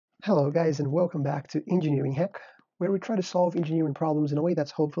Hello guys and welcome back to Engineering Hack, where we try to solve engineering problems in a way that's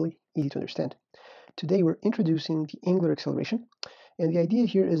hopefully easy to understand. Today we're introducing the angular acceleration, and the idea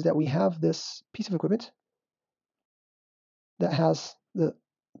here is that we have this piece of equipment that has the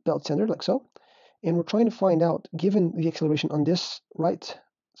belt center like so, and we're trying to find out, given the acceleration on this right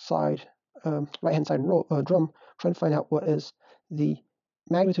hand side drum, trying to find out what is the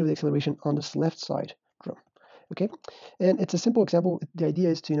magnitude of the acceleration on this left side drum. Okay, and it's a simple example. The idea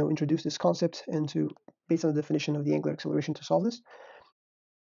is to introduce this concept and to, based on the definition of the angular acceleration, to solve this.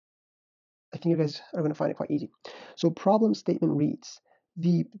 I think you guys are going to find it quite easy. So problem statement reads: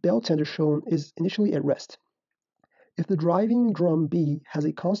 the belt center shown is initially at rest. If the driving drum B has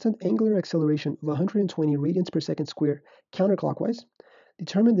a constant angular acceleration of 120 radians per second squared counterclockwise,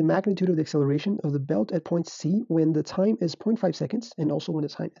 determine the magnitude of the acceleration of the belt at point C when the time is 0.5 seconds and also when the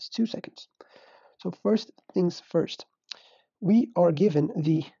time is 2 seconds. So first things first, we are given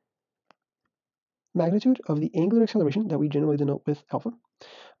the magnitude of the angular acceleration that we generally denote with alpha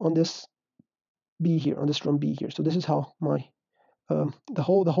on this B here, on this drum B here. So this is how my the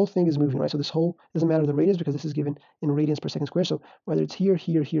whole thing is moving, right? So this whole doesn't matter the radius because this is given in radians per second squared. So whether it's here,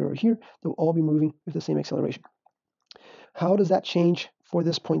 here, here, or here, they'll all be moving with the same acceleration. How does that change for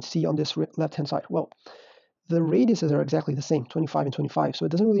this point C on this left-hand side? Well, the radiuses are exactly the same, 25 and 25. So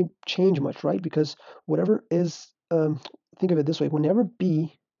it doesn't really change much, right? Because whatever is, think of it this way: whenever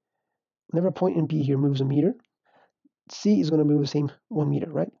a point in B here moves a meter, C is going to move the same 1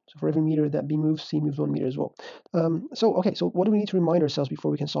 meter, right? So for every meter that B moves, C moves 1 meter as well. So what do we need to remind ourselves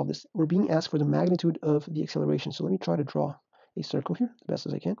before we can solve this? We're being asked for the magnitude of the acceleration. So let me try to draw a circle here, the best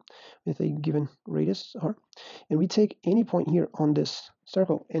as I can, with a given radius r. And we take any point here on this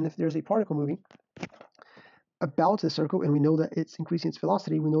circle, and if there's a particle moving about the circle, and we know that it's increasing its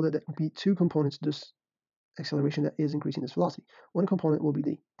velocity, we know that there will be two components to this acceleration that is increasing this velocity. One component will be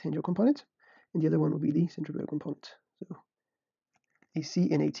the tangential component, and the other one will be the centripetal component. So AC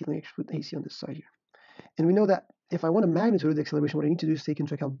and AT. Let me actually put AC on this side here. And we know that if I want a magnitude of the acceleration, what I need to do is take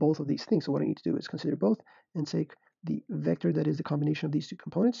into account both of these things. So what I need to do is consider both and take the vector that is the combination of these two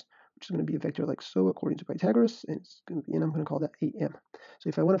components, which is going to be a vector like so according to Pythagoras, and I'm going to call that AM. So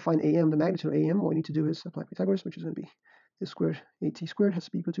if I want to find AM, the magnitude of AM, what I need to do is apply Pythagoras, which is going to be this squared, AT squared has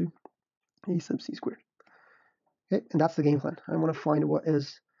to be equal to A sub C squared. Okay, and that's the game plan. I want to find what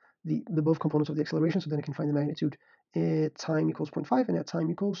is the both components of the acceleration, so then I can find the magnitude at time equals 0.5 and at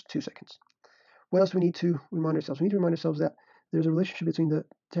time equals 2 seconds. What else do we need to remind ourselves? We need to remind ourselves that there's a relationship between the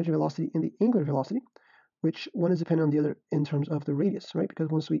tangential velocity and the angular velocity, which one is dependent on the other in terms of the radius, right? Because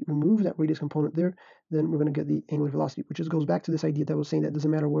once we remove that radius component there, then we're going to get the angular velocity, which just goes back to this idea that I was saying that it doesn't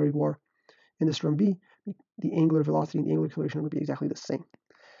matter where you are in this drum B, the angular velocity and the angular acceleration will be exactly the same.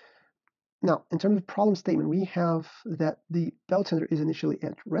 Now, in terms of problem statement, we have that the belt center is initially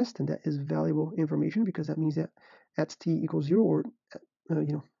at rest, and that is valuable information because that means that at t equals 0, or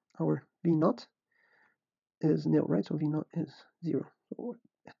our v naught is nil, right? So v naught is 0. So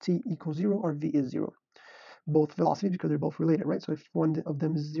at t equals 0, our v is 0. Both velocities because they're both related, right? So if one of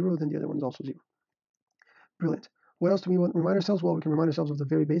them is 0, then the other one is also 0. Brilliant. What else do we want to remind ourselves? Well, we can remind ourselves of the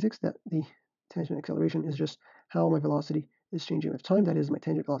very basics, that the tangent acceleration is just how my velocity is changing with time. That is, my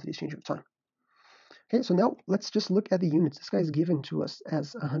tangent velocity is changing with time. Okay, so now let's just look at the units. This guy is given to us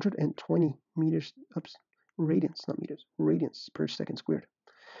as 120 meters, radians, not meters, radians per second squared.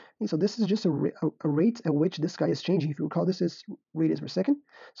 Okay, so this is just a rate at which this guy is changing. If you recall, this is radians per second.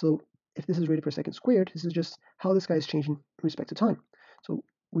 So if this is radians per second squared, this is just how this guy is changing in respect to time. So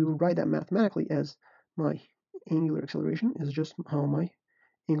we will write that mathematically as my angular acceleration is just how my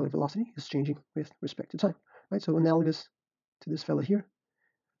angular velocity is changing with respect to time, right? So analogous to this fella here,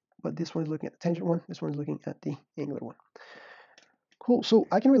 but this one is looking at the tangent one, this one is looking at the angular one. Cool, so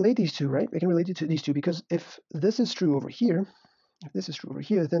I can relate these two, right? I can relate it to these two because if this is true over here,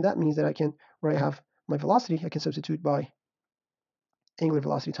 then that means that I can, where I have my velocity, I can substitute by angular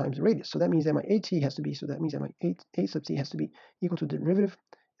velocity times the radius. So that means that my AT has to be, so that means that my A sub t has to be equal to the derivative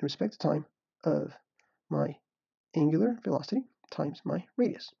in respect to time of my angular velocity times my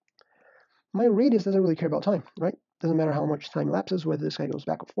radius. My radius doesn't really care about time, right? Doesn't matter how much time elapses, whether this guy goes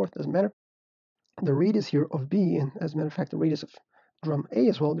back or forth, doesn't matter. The radius here of B, and as a matter of fact, the radius of drum A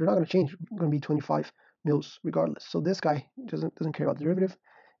as well, they're not going to change. It's going to be 25 mils regardless. So this guy doesn't care about the derivative.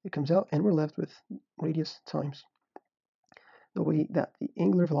 It comes out, and we're left with radius times the way that the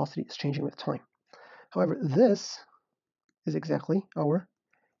angular velocity is changing with time. However, this is exactly our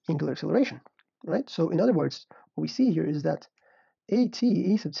angular acceleration, right? So in other words, what we see here is that A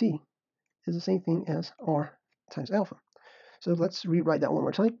sub t, is the same thing as r times alpha. So let's rewrite that one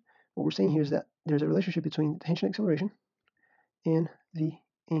more time. What we're saying here is that there's a relationship between the tangent acceleration and the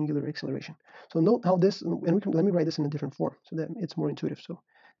angular acceleration. So note how this, and let me write this in a different form so that it's more intuitive. So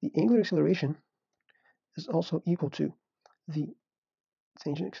the angular acceleration is also equal to the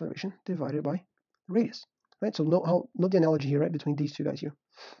tangent acceleration divided by the radius, right? So note the analogy here, right, between these two guys here.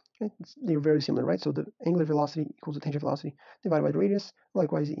 Okay? They're very similar, right? So the angular velocity equals the tangent velocity divided by the radius.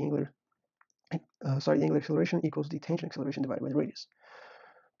 Likewise, the angular acceleration equals the tangent acceleration divided by the radius.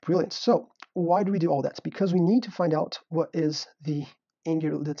 Brilliant. So why do we do all that? Because we need to find out what is the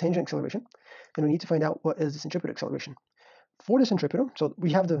tangent acceleration, and we need to find out what is the centripetal acceleration. For the centripetal, so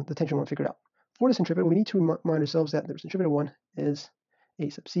we have the tangent one figured out. For the centripetal, we need to remind ourselves that the centripetal one is a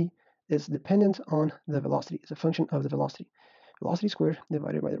sub c is dependent on the velocity. It's a function of the velocity. Velocity squared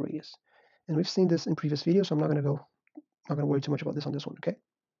divided by the radius. And we've seen this in previous videos, so I'm not going to worry too much about this on this one, okay?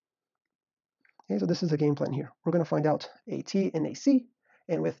 Okay, so this is the game plan here. We're going to find out AT and AC,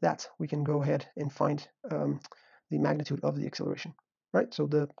 and with that, we can go ahead and find the magnitude of the acceleration, right? So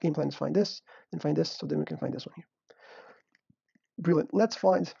the game plan is find this, then find this, so then we can find this one here. Brilliant. Let's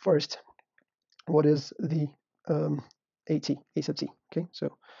find first what is the AT, A sub t, okay?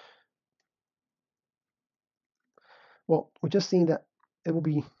 So, well, we're just seeing that it will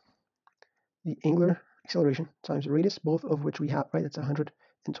be the angular acceleration times the radius, both of which we have, right? That's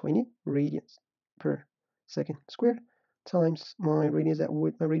 120 radians per second squared times my radius.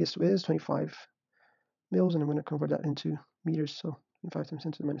 My radius is 25 mils, and I'm going to convert that into meters. So 25 times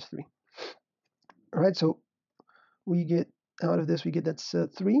 10 to the minus 3. All right, so we get out of this, we get that's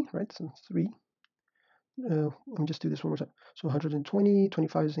 3, right? So 3. Let me just do this one more time. So 120,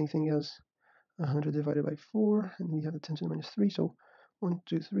 25 is anything as 100 divided by 4, and we have the 10 to the minus 3. So 1,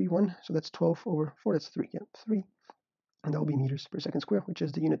 2, 3, 1. So that's 12 over 4. That's 3. Yeah, 3. And that will be meters per second square, which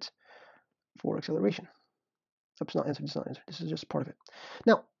is the unit for acceleration. It's not answered. It's not answered. This is just part of it.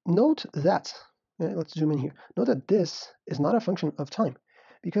 Now, note that, let's zoom in here. Note that this is not a function of time,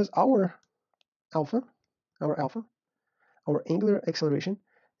 because our angular acceleration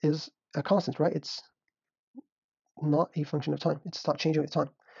is a constant, right? It's not a function of time. It's not changing with time.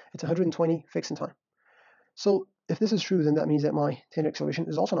 It's 120 fixed in time. So if this is true, then that means that my tangent acceleration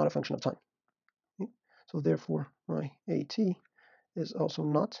is also not a function of time. Okay? So therefore, my AT is also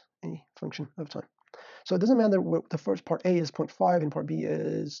not a function of time. So it doesn't matter what the first part A is 0.5 and part B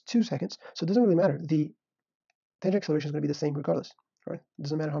is 2 seconds. So it doesn't really matter. The tangent acceleration is going to be the same regardless, right? It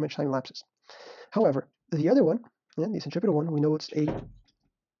doesn't matter how much time elapses. However, the other one, the centripetal one, we know it's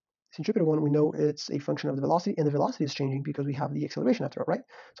a function of the velocity, and the velocity is changing because we have the acceleration after all, right?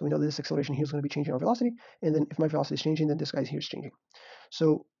 So we know this acceleration here is going to be changing our velocity, and then if my velocity is changing, then this guy here is changing.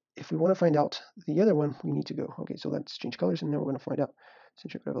 So if we want to find out the other one, we need to go, okay, so let's change colors, and then we're going to find out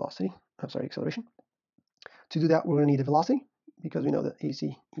centripetal velocity, acceleration. To do that, we're going to need the velocity, because we know that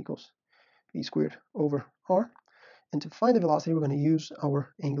AC equals v squared over r. And to find the velocity, we're going to use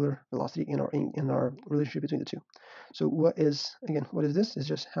our angular velocity in our relationship between the two. So what is this? Is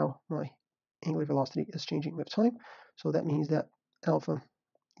just how my angular velocity is changing with time. So that means that alpha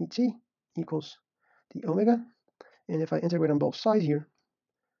et equals the omega. And if I integrate on both sides here,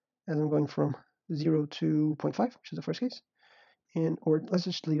 as I'm going from 0 to 0.5, which is the first case, or let's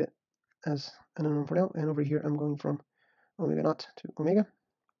just leave it as an unknown for now. And over here, I'm going from omega naught to omega.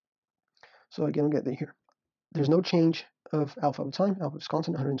 So again, we'll get there here. There's no change of alpha with time. Alpha is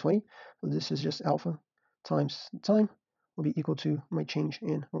constant, 120. So this is just alpha times time will be equal to my change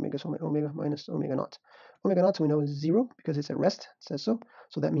in omega. So my omega minus omega naught. Omega naught, we know, is 0 because it's at rest. It says so.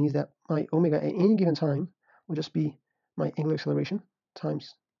 So that means that my omega at any given time will just be my angular acceleration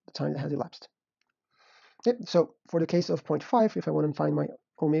times the time that has elapsed. Yep. So for the case of 0.5, if I want to find my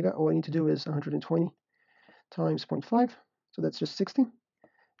omega, all I need to do is 120 times 0.5. So that's just 60.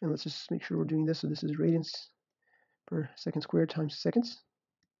 And let's just make sure we're doing this. So this is radians per second squared times seconds.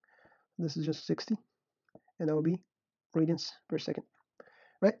 This is just 60, and that will be radians per second,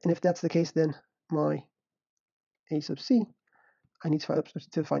 right? And if that's the case, then my a sub c, I need to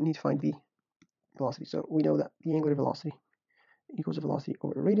find the velocity. So we know that the angular velocity equals the velocity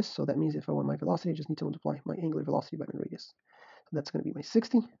over the radius. So that means if I want my velocity, I just need to multiply my angular velocity by my radius. So that's going to be my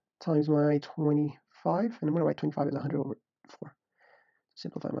 60 times my 25, and I'm going to write 25 as 100 over 4.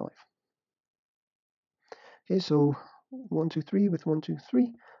 Simplify my life. Okay, so 1, 2, 3 with 1, 2,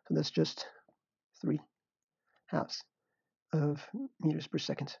 3. So that's just 3 halves of meters per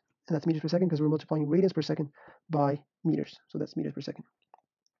second. And that's meters per second because we're multiplying radians per second by meters. So that's meters per second.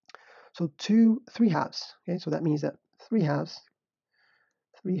 So 3 halves. Okay, so that means that 3 halves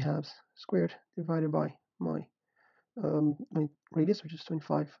squared divided by my radius, which is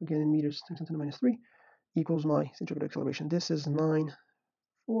 25, again in meters, 10 to the minus 3, equals my centripetal acceleration. This is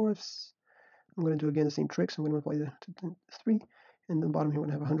 9/4. I'm going to do again the same trick. So I'm going to multiply the 3, and then the bottom here I'm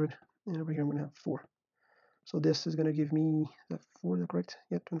going to have 100, and over here I'm going to have 4. So this is going to give me, that 4, is that correct?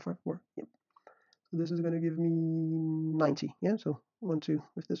 Yeah, 25, 4. Yep. So this is going to give me 90. Yeah, so 1, 2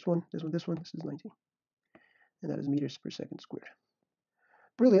 with this one, this is 90. And that is meters per second squared.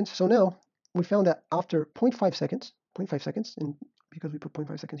 Brilliant. So now we found that after 0.5 seconds, and because we put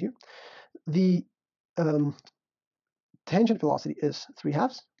 0.5 seconds here, the tangent velocity is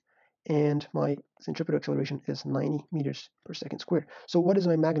 3/2, and my centripetal acceleration is 90 meters per second squared. So what is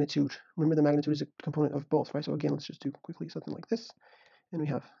my magnitude? Remember, the magnitude is a component of both, right? So again, let's just do quickly something like this. And we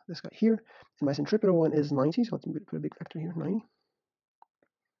have this guy here, and my centripetal one is 90, so let's put a big factor here, 90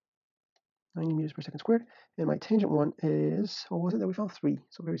 meters per second squared. And my tangent one is, what was it that we found? 3,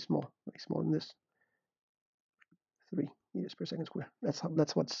 so very smaller than this. 3 meters per second squared.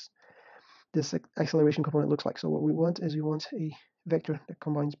 That's what's this acceleration component looks like. So what we want is we want a vector that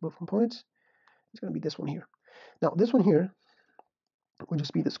combines both components. It's going to be this one here. Now this one here will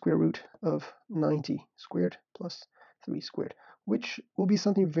just be the square root of 90 squared plus 3 squared, which will be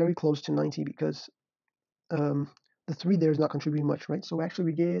something very close to 90 because the 3 there is not contributing much, right? So actually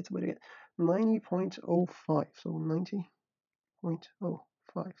we get, what do we get? 90.05. So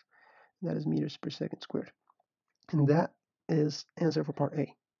 90.05. That is meters per second squared. And that is answer for part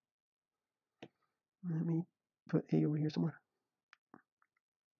A. Let me put A over here somewhere.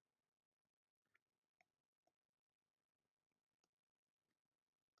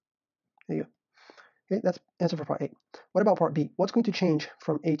 There you go. Okay, that's answer for part A. What about part B? What's going to change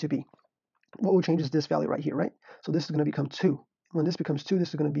from A to B? What will change is this value right here, right? So this is going to become 2. When this becomes 2, this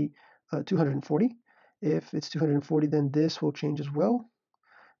is going to be 240. If it's 240, then this will change as well.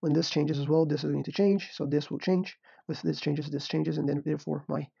 When this changes as well, this is going to change. So this will change. With this changes, and then therefore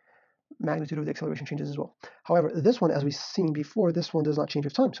my magnitude of the acceleration changes as well. However, this one, as we've seen before, this one does not change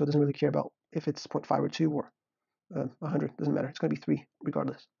with time, so it doesn't really care about if it's 0.5 or 2 or 100. Doesn't matter. It's going to be 3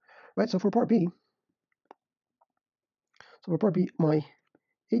 regardless, right? So for part B, my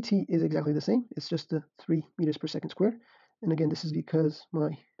AT is exactly the same. It's just the 3 meters per second squared. And again, this is because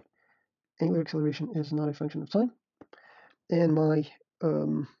my angular acceleration is not a function of time. And my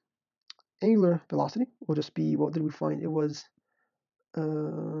angular velocity will just be, what did we find? It was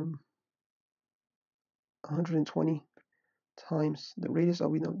 120 times the radius. Oh,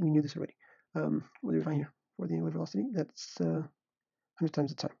 we knew this already. What did we find here for the angular velocity? That's 100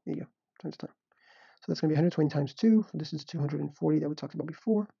 times the time. There you go, times the time. So that's going to be 120 times 2. So this is 240 that we talked about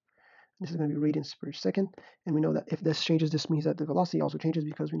before. This is going to be radians per second. And we know that if this changes, this means that the velocity also changes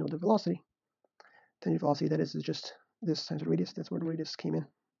because we know the velocity. Tangent velocity, that is just this times the radius. That's where the radius came in.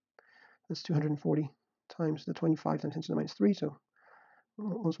 That's 240 times the 25 times 10 to the minus 3. So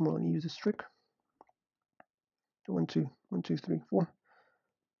once more, let me use this trick. 1, 2, 1, 2, 3, 4.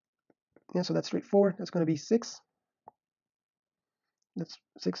 Yeah, so that's straightforward. That's going to be 6. That's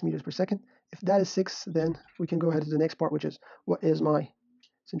 6 meters per second. If that is 6, then we can go ahead to the next part, which is what is my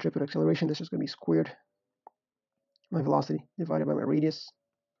centripetal acceleration. This is going to be squared my velocity divided by my radius.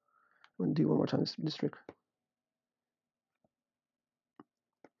 I'm going to do one more time this trick.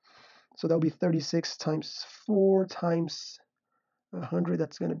 So that will be 36 times 4 times 100.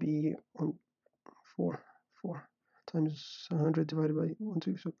 That's going to be 4 times 100 divided by 1,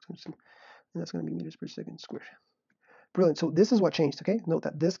 2, so times 2. And that's going to be meters per second squared. Brilliant. So this is what changed, okay? Note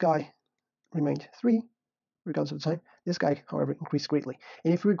that this guy remained 3 regardless of the time. This guy, however, increased greatly.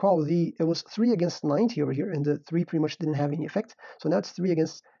 And if you recall, it was 3 against 90 over here, and the 3 pretty much didn't have any effect. So now it's 3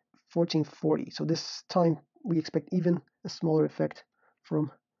 against 1440. So this time we expect even a smaller effect from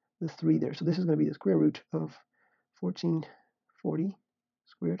the 3 there. So this is going to be the square root of 1440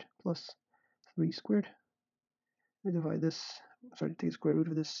 squared plus 3 squared. We divide this, take the square root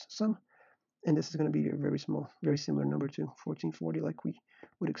of this sum. And this is going to be a very small, very similar number to 1440 like we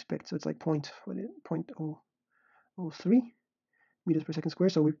would expect. So it's like 0.003 meters per second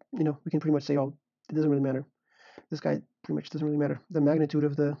squared. So we can pretty much say, oh, it doesn't really matter. This guy pretty much doesn't really matter. The magnitude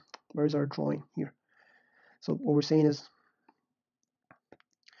of the, where's our drawing here? So what we're saying is,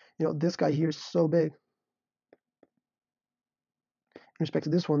 this guy here is so big in respect to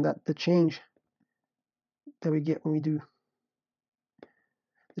this one that the change that we get when we do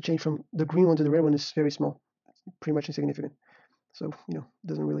the change from the green one to the red one is very small. It's pretty much insignificant. So, it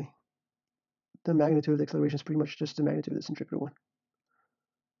doesn't really, the magnitude of the acceleration is pretty much just the magnitude of the centripetal one.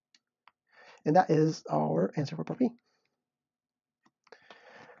 And that is our answer for part B.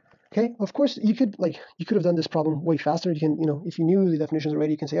 Okay, of course you could have done this problem way faster. You can, if you knew the definitions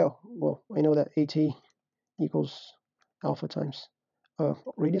already, you can say, oh, well, I know that AT equals alpha times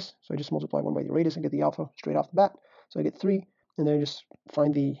radius. So I just multiply 1 by the radius and get the alpha straight off the bat. So I get 3, and then I just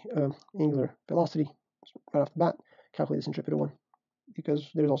find the angular velocity right off the bat, calculate the centripetal one, because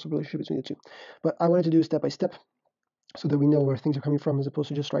there's also a relationship between the two. But I wanted to do it step by step so that we know where things are coming from as opposed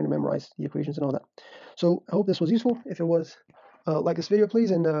to just trying to memorize the equations and all that. So I hope this was useful. If it was, like this video,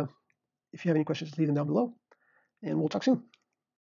 please. And if you have any questions, leave them down below. And we'll talk soon.